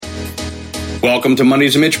Welcome to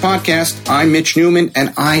Mondays with Mitch podcast. I'm Mitch Newman,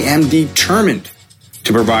 and I am determined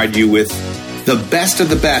to provide you with the best of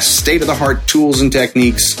the best state-of-the-art tools and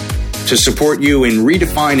techniques to support you in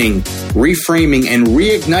redefining, reframing, and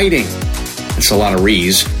reigniting, that's a lot of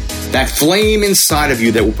re's, that flame inside of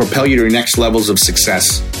you that will propel you to your next levels of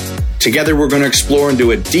success. Together, we're going to explore and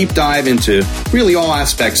do a deep dive into really all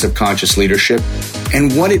aspects of conscious leadership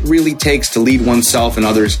and what it really takes to lead oneself and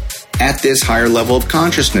others at this higher level of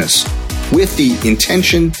consciousness, with the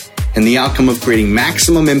intention and the outcome of creating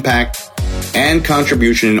maximum impact and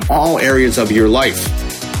contribution in all areas of your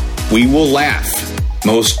life. We will laugh,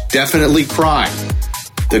 most definitely cry,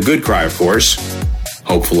 the good cry, of course,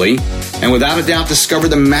 hopefully, and without a doubt discover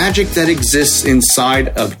the magic that exists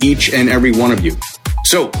inside of each and every one of you.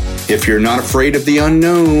 So, if you're not afraid of the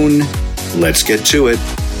unknown, let's get to it.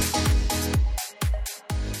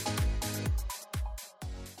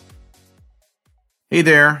 Hey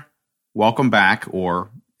there. Welcome back,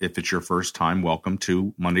 or if it's your first time, welcome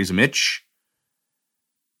to Mondays with Mitch.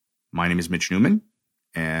 My name is Mitch Newman,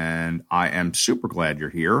 and I am super glad you're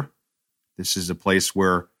here. This is a place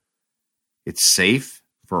where it's safe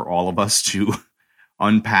for all of us to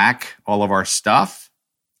unpack all of our stuff,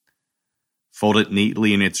 fold it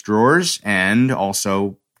neatly in its drawers, and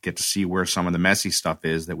also get to see where some of the messy stuff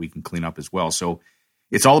is that we can clean up as well. So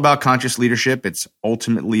it's all about conscious leadership. It's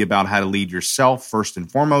ultimately about how to lead yourself first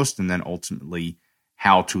and foremost, and then ultimately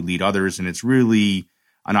how to lead others. And it's really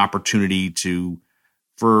an opportunity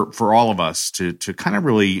for all of us to kind of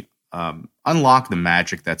really unlock the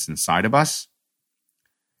magic that's inside of us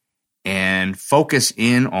and focus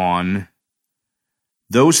in on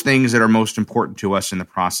those things that are most important to us in the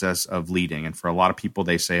process of leading. And for a lot of people,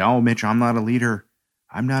 they say, "Oh, Mitch, I'm not a leader.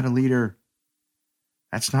 I'm not a leader.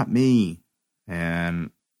 That's not me."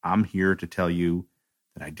 And I'm here to tell you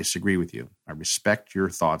that I disagree with you. I respect your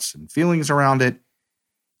thoughts and feelings around it.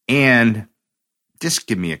 And just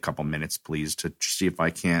give me a couple minutes, please, to see if I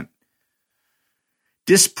can't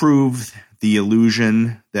disprove the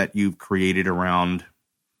illusion that you've created around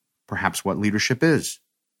perhaps what leadership is.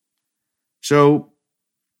 So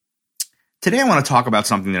today I want to talk about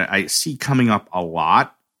something that I see coming up a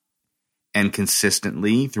lot and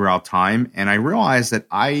consistently throughout time. And I realize that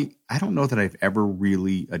I don't know that I've ever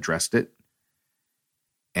really addressed it.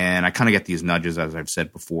 And I kind of get these nudges, as I've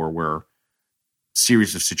said before, where a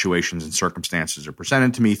series of situations and circumstances are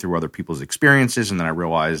presented to me through other people's experiences. And then I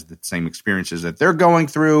realize that the same experiences that they're going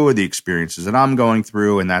through are the experiences that I'm going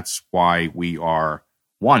through. And that's why we are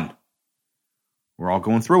one. We're all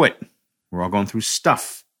going through it. We're all going through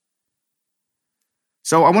stuff.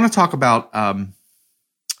 So I want to talk about I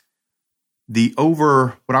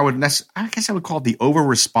guess I would call it the over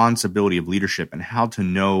responsibility of leadership and how to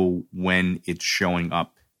know when it's showing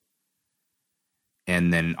up.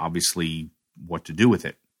 And then obviously what to do with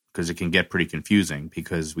it, because it can get pretty confusing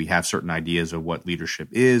because we have certain ideas of what leadership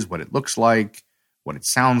is, what it looks like, what it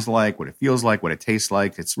sounds like, what it feels like, what it tastes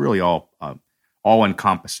like. It's really all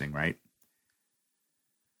encompassing, right?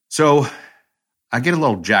 So I get a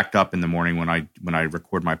little jacked up in the morning when I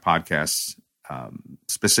record my podcasts,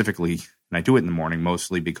 specifically. And I do it in the morning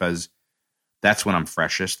mostly because that's when I'm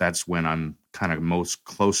freshest. That's when I'm kind of most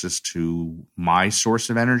closest to my source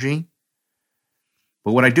of energy.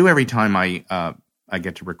 But what I do every time I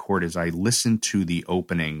get to record is I listen to the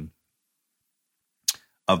opening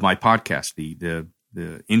of my podcast, the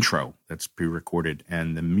intro that's pre-recorded,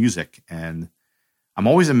 and the music. And I'm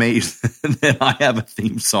always amazed that I have a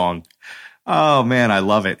theme song. Oh, man, I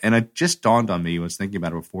love it. And it just dawned on me when I was thinking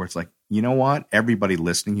about it before. It's like, you know what? Everybody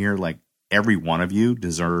listening here, like, every one of you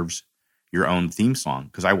deserves your own theme song.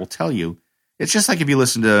 Because I will tell you, it's just like if you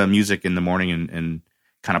listen to music in the morning and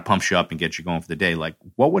kind of pumps you up and gets you going for the day. Like,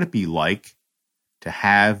 what would it be like to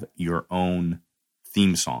have your own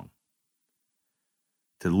theme song?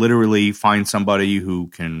 To literally find somebody who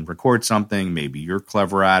can record something. Maybe you're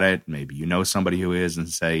clever at it. Maybe you know somebody who is, and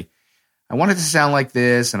say, I want it to sound like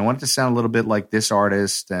this, and I want it to sound a little bit like this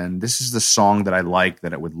artist, and this is the song that I like,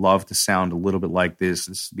 that I would love to sound a little bit like this.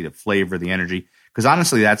 This would be the flavor, the energy. Because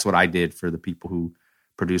honestly, that's what I did for the people who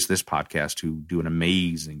produce this podcast, who do an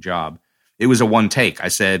amazing job. It was a one take. I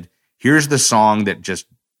said, here's the song that just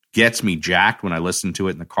gets me jacked when I listen to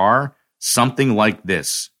it in the car, something like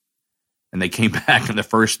this. And they came back, and the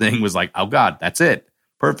first thing was like, oh God, that's it.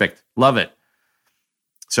 Perfect. Love it.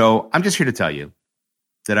 So I'm just here to tell you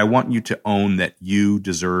that I want you to own that you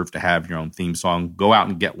deserve to have your own theme song. Go out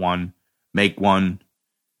and get one, make one.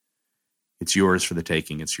 It's yours for the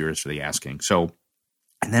taking. It's yours for the asking. So,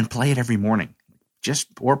 and then play it every morning.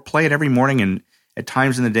 Or play it every morning, and at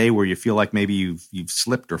times in the day where you feel like maybe you've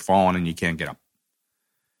slipped or fallen and you can't get up.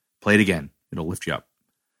 Play it again. It'll lift you up.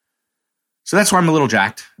 So that's why I'm a little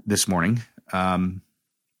jacked this morning. And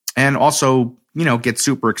also, get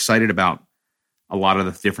super excited about a lot of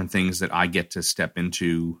the different things that I get to step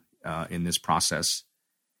into in this process.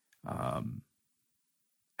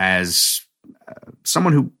 As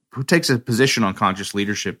someone who takes a position on conscious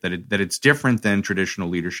leadership, that it's different than traditional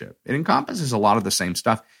leadership. It encompasses a lot of the same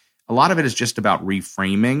stuff. A lot of it is just about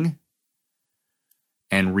reframing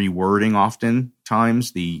and rewording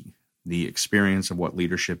oftentimes the experience of what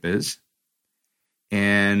leadership is.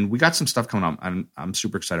 And we got some stuff coming up. I'm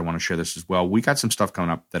super excited. I want to share this as well. We got some stuff coming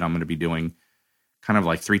up that I'm going to be doing kind of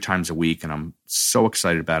like 3 times a week, and I'm so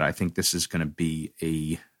excited about it. I think this is going to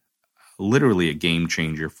be literally a game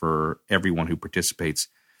changer for everyone who participates.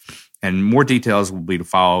 And more details will be to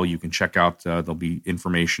follow. You can check out. There'll be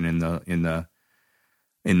information in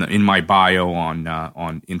my bio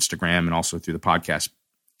on Instagram and also through the podcast.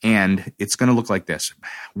 And it's going to look like this.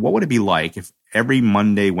 What would it be like if every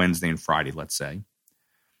Monday, Wednesday, and Friday, let's say,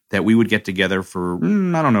 that we would get together for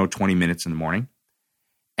 20 minutes in the morning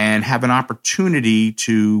and have an opportunity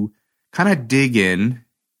to kind of dig in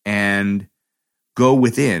and go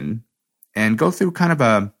within and go through kind of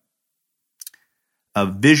a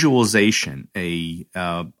visualization, a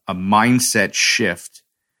mindset shift,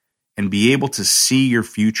 and be able to see your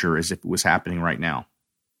future as if it was happening right now.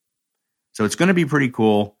 So it's going to be pretty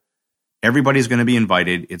cool. Everybody's going to be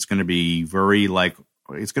invited. It's going to be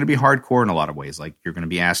it's going to be hardcore in a lot of ways. Like, you're going to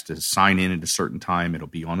be asked to sign in at a certain time. It'll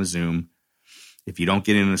be on a Zoom. If you don't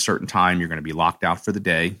get in at a certain time, you're going to be locked out for the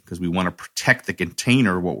day because we want to protect the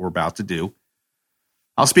container of what we're about to do.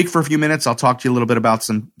 I'll speak for a few minutes. I'll talk to you a little bit about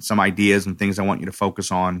some ideas and things I want you to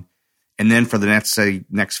focus on. And then for the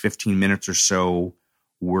next 15 minutes or so,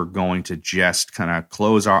 we're going to just kind of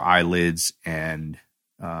close our eyelids and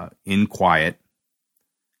in quiet,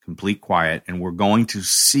 complete quiet, and we're going to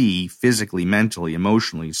see physically, mentally,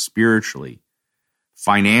 emotionally, spiritually,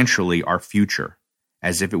 financially our future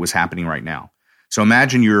as if it was happening right now. So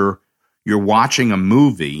imagine you're watching a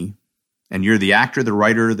movie and you're the actor, the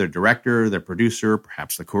writer, the director, the producer,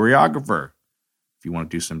 perhaps the choreographer, if you want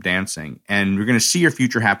to do some dancing, and you're going to see your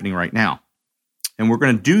future happening right now. And we're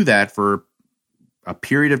going to do that for a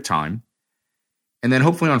period of time. And then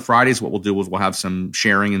hopefully on Fridays, what we'll do is we'll have some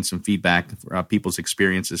sharing and some feedback, people's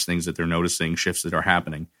experiences, things that they're noticing, shifts that are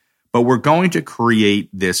happening. But we're going to create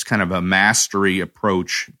this kind of a mastery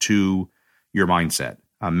approach to your mindset,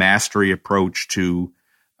 a mastery approach to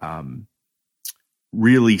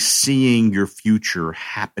really seeing your future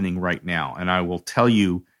happening right now. And I will tell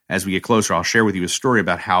you, as we get closer, I'll share with you a story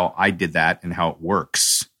about how I did that and how it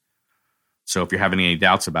works. So if you're having any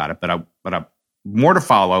doubts about it, but more to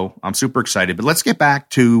follow. I'm super excited. But let's get back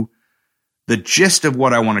to the gist of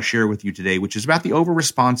what I want to share with you today, which is about the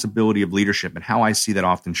over-responsibility of leadership and how I see that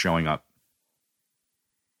often showing up.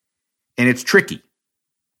 And it's tricky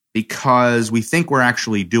because we think we're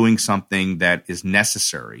actually doing something that is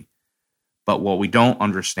necessary. But what we don't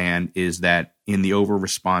understand is that in the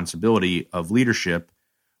over-responsibility of leadership,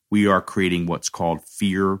 we are creating what's called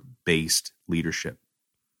fear-based leadership.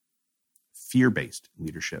 Fear-based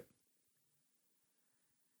leadership.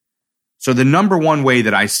 So the number one way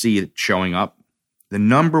that I see it showing up,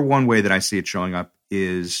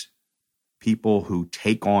 is people who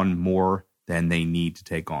take on more than they need to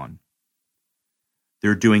take on.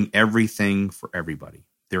 They're doing everything for everybody.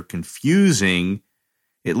 They're confusing,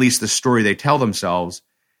 at least the story they tell themselves,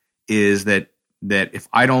 is that if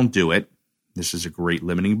I don't do it, this is a great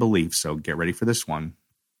limiting belief, so get ready for this one.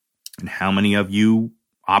 And how many of you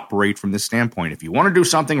operate from this standpoint? If you want to do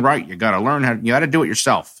something right, you got to learn you got to do it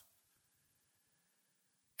yourself.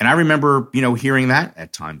 And I remember, hearing that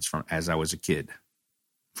at times as I was a kid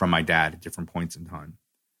from my dad at different points in time.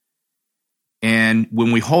 And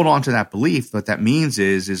when we hold on to that belief, what that means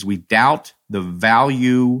is we doubt the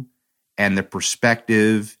value and the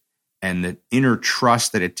perspective and the inner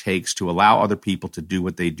trust that it takes to allow other people to do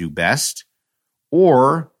what they do best,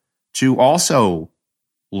 or to also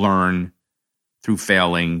learn through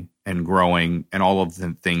failing and growing and all of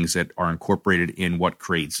the things that are incorporated in what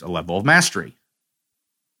creates a level of mastery.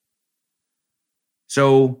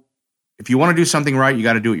 So if you want to do something right, you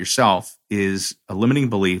got to do it yourself, is a limiting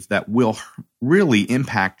belief that will really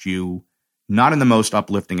impact you, not in the most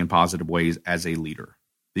uplifting and positive ways as a leader.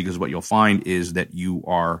 Because what you'll find is that you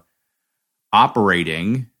are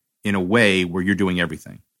operating in a way where you're doing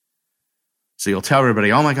everything. So you'll tell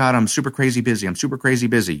everybody, oh my God, I'm super crazy busy.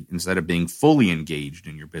 Instead of being fully engaged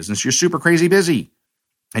in your business, you're super crazy busy.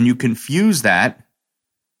 And you confuse that.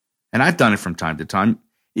 And I've done it from time to time.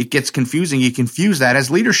 It gets confusing. You confuse that as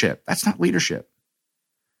leadership. That's not leadership.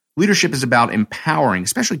 Leadership is about empowering,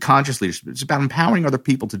 especially conscious leadership. It's about empowering other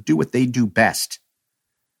people to do what they do best.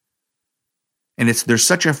 And there's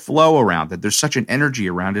such a flow around it. There's such an energy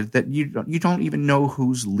around it that you don't even know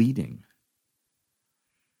who's leading,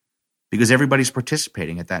 because everybody's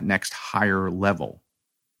participating at that next higher level.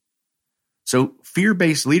 So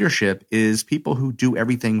fear-based leadership is people who do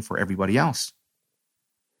everything for everybody else.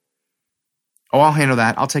 Oh, I'll handle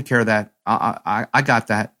that. I'll take care of that. I got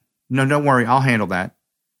that. No, don't worry. I'll handle that.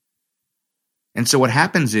 And so what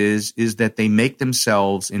happens is that they make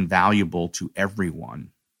themselves invaluable to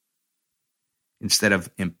everyone instead of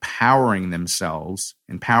empowering themselves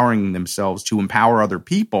to empower other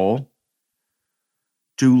people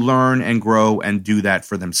to learn and grow and do that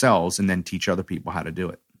for themselves and then teach other people how to do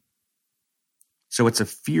it. So it's a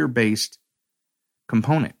fear-based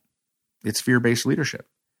component. It's fear-based leadership.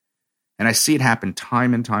 And I see it happen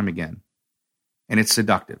time and time again. And it's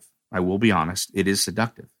seductive. I will be honest, it is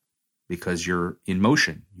seductive because you're in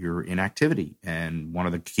motion, you're in activity. And one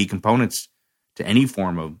of the key components to any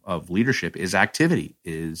form of leadership is activity,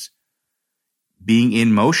 is being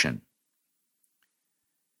in motion.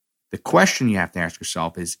 The question you have to ask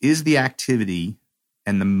yourself is the activity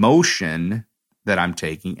and the motion that I'm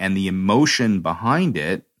taking and the emotion behind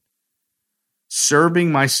it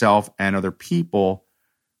serving myself and other people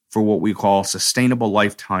for what we call sustainable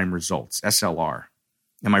lifetime results, SLR?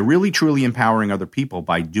 Am I really truly empowering other people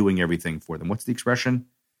by doing everything for them? What's the expression?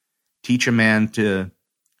 Give a man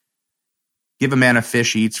a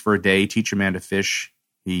fish, he eats for a day. Teach a man to fish,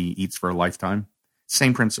 he eats for a lifetime.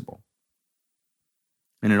 Same principle.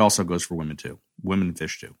 And it also goes for women too. Women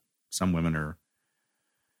fish too. Some women are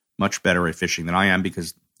much better at fishing than I am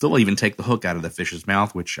because they'll even take the hook out of the fish's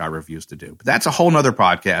mouth, which I refuse to do. But that's a whole nother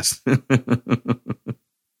podcast.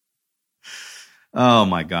 Oh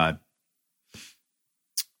my God.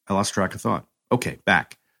 I lost track of thought. Okay,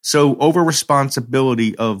 back. So over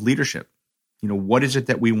responsibility of leadership. What is it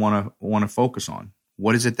that we want to focus on?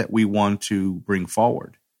 What is it that we want to bring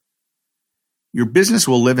forward? Your business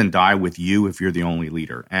will live and die with you if you're the only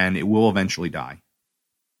leader, and it will eventually die.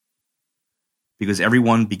 Because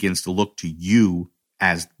everyone begins to look to you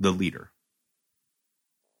as the leader.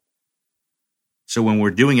 So when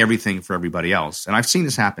we're doing everything for everybody else, and I've seen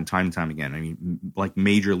this happen time and time again, I mean, like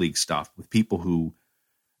major league stuff with people who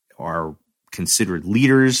are considered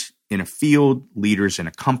leaders in a field, leaders in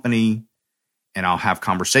a company, and I'll have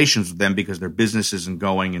conversations with them because their business isn't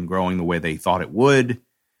going and growing the way they thought it would.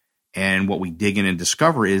 And what we dig in and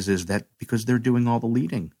discover is that because they're doing all the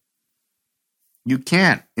leading. You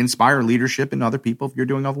can't inspire leadership in other people if you're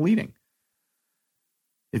doing all the leading.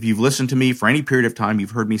 If you've listened to me for any period of time,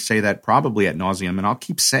 you've heard me say that probably ad nauseum, and I'll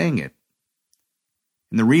keep saying it.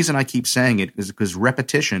 And the reason I keep saying it is because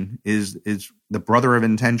repetition is the brother of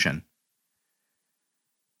intention.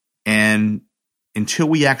 And until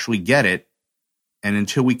we actually get it, and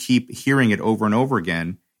until we keep hearing it over and over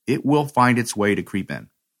again, it will find its way to creep in.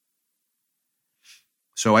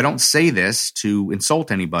 So I don't say this to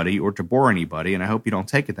insult anybody or to bore anybody, and I hope you don't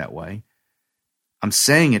take it that way. I'm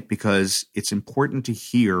saying it because it's important to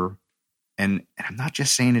hear, and I'm not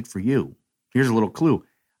just saying it for you. Here's a little clue.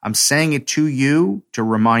 I'm saying it to you to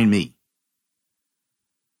remind me.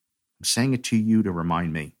 I'm saying it to you to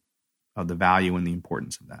remind me of the value and the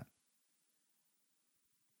importance of that.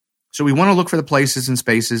 So we want to look for the places and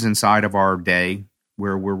spaces inside of our day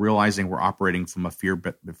where we're realizing we're operating from a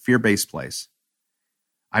fear-based place.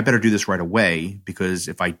 I better do this right away because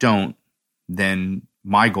if I don't, then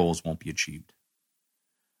my goals won't be achieved.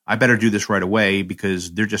 I better do this right away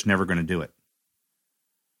because they're just never going to do it.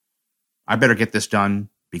 I better get this done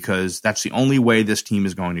because that's the only way this team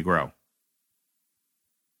is going to grow.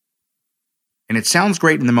 And it sounds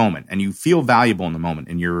great in the moment, and you feel valuable in the moment,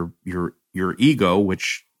 and your ego,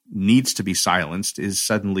 which needs to be silenced, is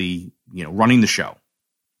suddenly, running the show.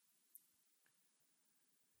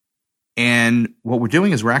 And what we're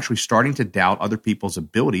doing is we're actually starting to doubt other people's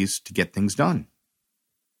abilities to get things done.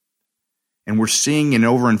 And we're seeing and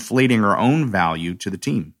overinflating our own value to the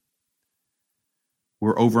team.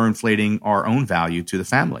 We're overinflating our own value to the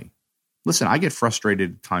family. Listen, I get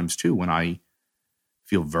frustrated at times too when I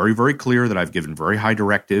feel very, very clear that I've given very high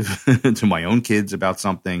directive to my own kids about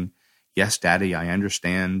something. Yes, Daddy, I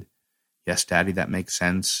understand. Yes, Daddy, that makes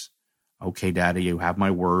sense. Okay, Daddy, you have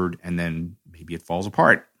my word. And then maybe it falls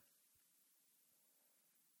apart.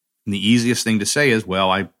 And the easiest thing to say is,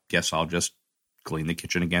 well, I guess I'll just clean the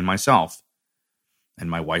kitchen again myself. And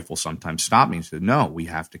my wife will sometimes stop me and say, no, we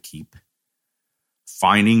have to keep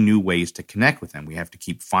finding new ways to connect with them. We have to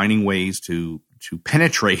keep finding ways to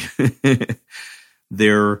penetrate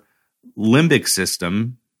their limbic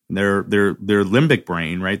system, their limbic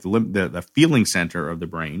brain, right? The feeling center of the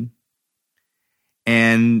brain,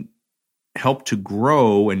 and help to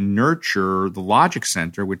grow and nurture the logic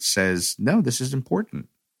center, which says, no, this is important.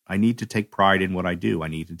 I need to take pride in what I do. I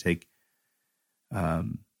need to take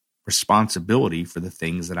responsibility for the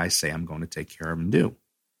things that I say I'm going to take care of and do.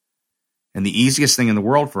 And the easiest thing in the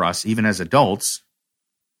world for us, even as adults,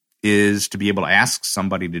 is to be able to ask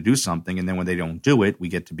somebody to do something, and then when they don't do it, we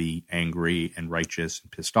get to be angry and righteous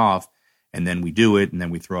and pissed off, and then we do it, and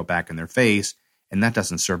then we throw it back in their face, and that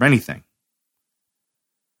doesn't serve anything.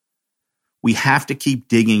 We have to keep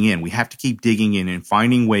digging in. We have to keep digging in and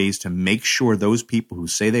finding ways to make sure those people who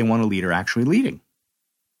say they want to lead are actually leading.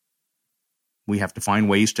 We have to find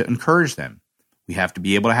ways to encourage them. We have to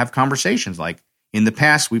be able to have conversations. Like in the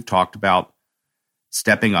past, we've talked about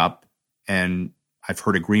stepping up, and I've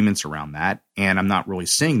heard agreements around that, and I'm not really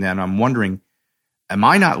seeing that. I'm wondering, am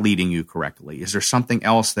I not leading you correctly? Is there something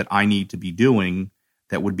else that I need to be doing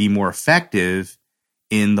that would be more effective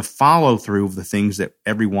in the follow-through of the things that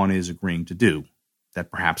everyone is agreeing to do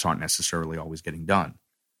that perhaps aren't necessarily always getting done?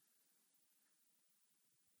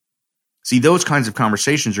 See, those kinds of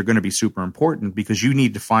conversations are going to be super important because you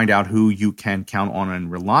need to find out who you can count on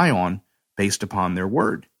and rely on based upon their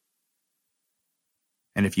word.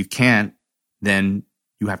 And if you can't, then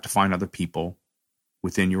you have to find other people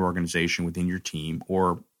within your organization, within your team,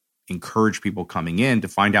 or encourage people coming in to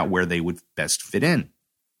find out where they would best fit in.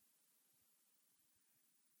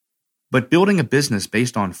 But building a business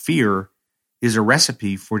based on fear is a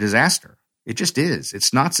recipe for disaster. It just is.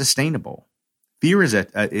 It's not sustainable. Fear is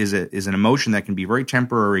an emotion that can be very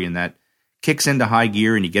temporary and that kicks into high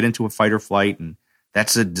gear and you get into a fight or flight. And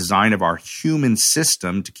that's a design of our human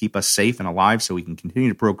system to keep us safe and alive so we can continue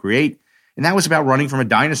to procreate. And that was about running from a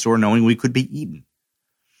dinosaur knowing we could be eaten.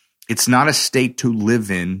 It's not a state to live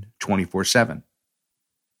in 24/7.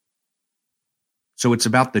 So it's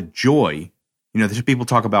about the joy. People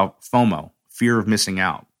talk about FOMO, fear of missing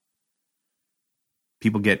out.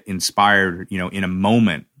 People get inspired, in a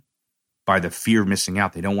moment by the fear of missing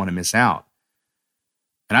out. They don't want to miss out.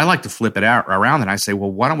 And I like to flip it out around and I say,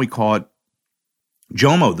 well, why don't we call it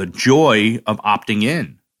JOMO, the joy of opting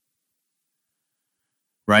in?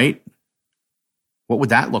 Right? What would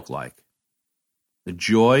that look like? The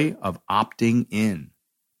joy of opting in.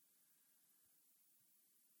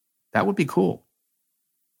 That would be cool.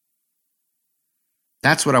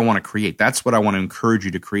 That's what I want to create. That's what I want to encourage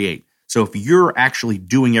you to create. So if you're actually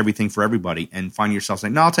doing everything for everybody and find yourself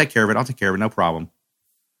saying, no, I'll take care of it, no problem.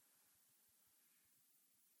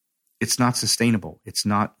 It's not sustainable. It's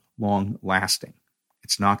not long lasting.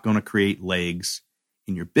 It's not going to create legs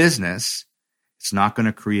in your business. It's not going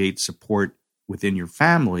to create support within your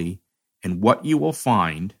family. And what you will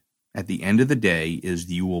find at the end of the day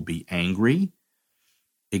is you will be angry,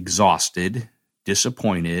 exhausted,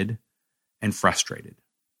 disappointed, and frustrated.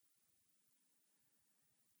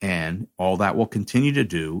 And all that will continue to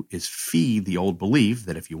do is feed the old belief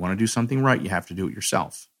that if you want to do something right, you have to do it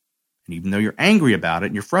yourself. And even though you're angry about it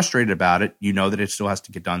and you're frustrated about it, you know that it still has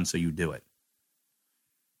to get done, so you do it.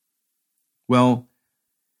 Well,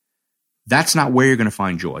 that's not where you're going to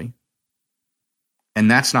find joy. And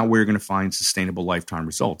that's not where you're going to find sustainable lifetime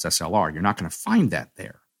results, SLR. You're not going to find that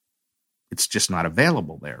there. It's just not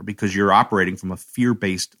available there because you're operating from a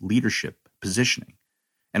fear-based leadership positioning.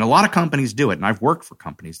 And a lot of companies do it, and I've worked for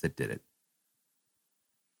companies that did it.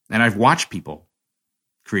 And I've watched people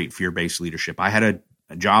create fear-based leadership. I had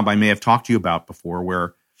a job I may have talked to you about before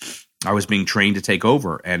where I was being trained to take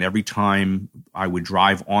over, and every time I would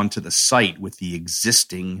drive onto the site with the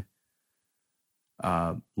existing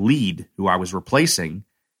lead who I was replacing,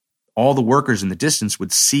 all the workers in the distance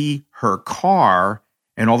would see her car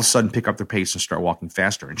and all of a sudden pick up their pace and start walking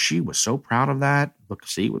faster. And she was so proud of that. Look,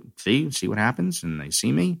 see what happens? And they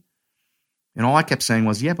see me. And all I kept saying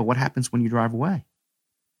was, yeah, but what happens when you drive away?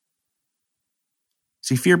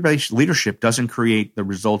 See, fear-based leadership doesn't create the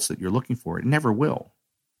results that you're looking for. It never will.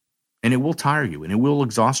 And it will tire you, and it will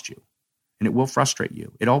exhaust you, and it will frustrate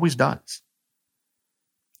you. It always does.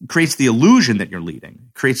 It creates the illusion that you're leading.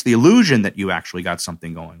 It creates the illusion that you actually got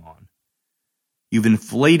something going on. You've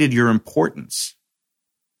inflated your importance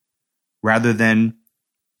rather than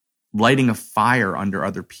lighting a fire under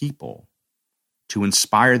other people to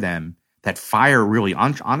inspire them, that fire really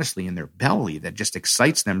honestly in their belly that just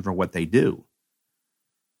excites them for what they do.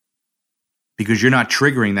 Because you're not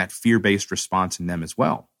triggering that fear-based response in them as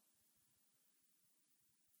well.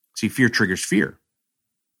 See, fear triggers fear.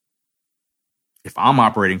 If I'm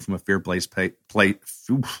operating from a fear-based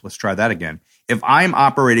let's try that again. If I'm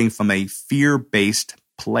operating from a fear-based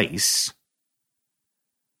place,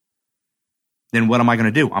 then what am I going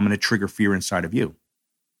to do? I'm going to trigger fear inside of you.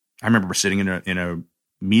 I remember sitting in a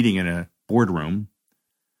meeting in a boardroom,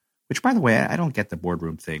 which, by the way, I don't get the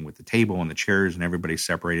boardroom thing with the table and the chairs and everybody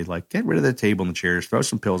separated. Like, get rid of the table and the chairs, throw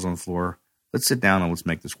some pills on the floor. Let's sit down and let's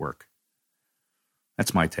make this work.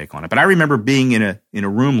 That's my take on it. But I remember being in a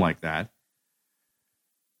room like that,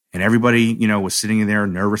 and everybody, was sitting in there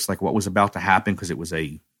nervous, like what was about to happen, because it was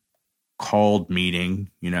a called meeting,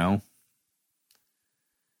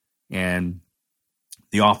 and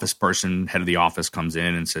the office person, head of the office, comes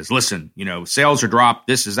in and says, listen, sales are dropped.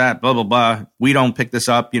 This is that, blah, blah, blah. We don't pick this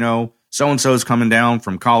up. So-and-so's coming down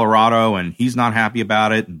from Colorado and he's not happy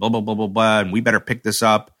about it and blah, blah, blah, blah, blah. And we better pick this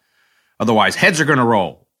up. Otherwise, heads are going to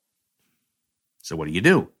roll. So what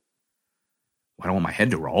do? Well, I don't want my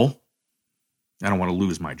head to roll. I don't want to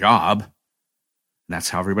lose my job. And that's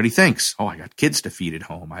how everybody thinks. Oh, I got kids to feed at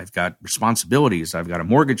home. I've got responsibilities. I've got a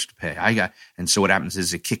mortgage to pay. And so what happens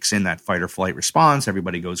is it kicks in that fight or flight response.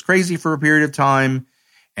 Everybody goes crazy for a period of time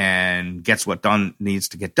and gets what needs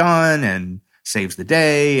to get done and saves the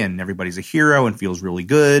day. And everybody's a hero and feels really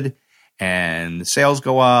good. And the sales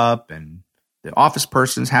go up and the office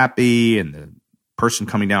person's happy and the person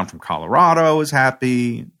coming down from Colorado is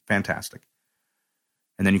happy. Fantastic.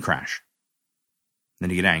 And then you crash. Then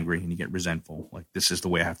you get angry and you get resentful. Like, this is the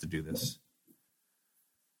way I have to do this.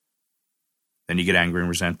 Then you get angry and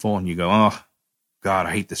resentful and you go, oh, God,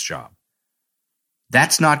 I hate this job.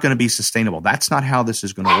 That's not going to be sustainable. That's not how this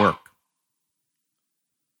is going to work.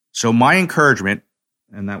 So my encouragement,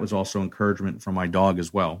 and that was also encouragement from my dog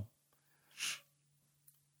as well,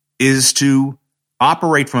 is to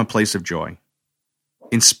operate from a place of joy.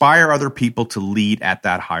 Inspire other people to lead at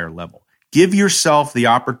that higher level. Give yourself the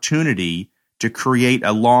opportunity to create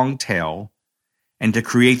a long tail and to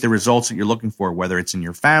create the results that you're looking for, whether it's in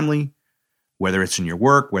your family, whether it's in your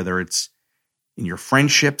work, whether it's in your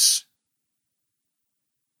friendships.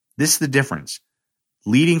 This is the difference.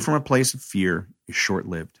 Leading from a place of fear is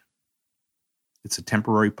short-lived. It's a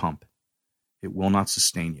temporary pump. It will not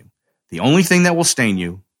sustain you. The only thing that will sustain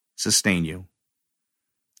you,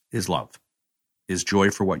 is love, is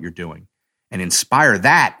joy for what you're doing. And inspire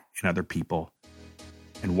that in other people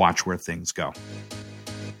and watch where things go.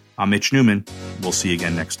 I'm Mitch Newman. We'll see you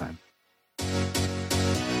again next time.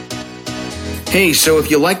 Hey, so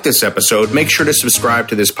if you like this episode, make sure to subscribe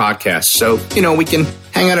to this podcast so, we can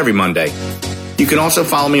hang out every Monday. You can also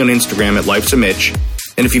follow me on Instagram at Life's a Mitch.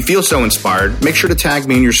 And if you feel so inspired, make sure to tag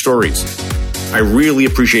me in your stories. I really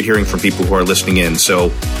appreciate hearing from people who are listening in. So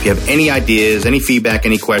if you have any ideas, any feedback,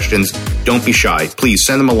 any questions, don't be shy. Please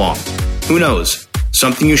send them along. Who knows?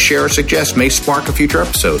 Something you share or suggest may spark a future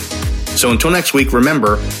episode. So until next week,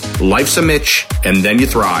 remember, life's a Mitch, and then you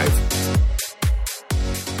thrive.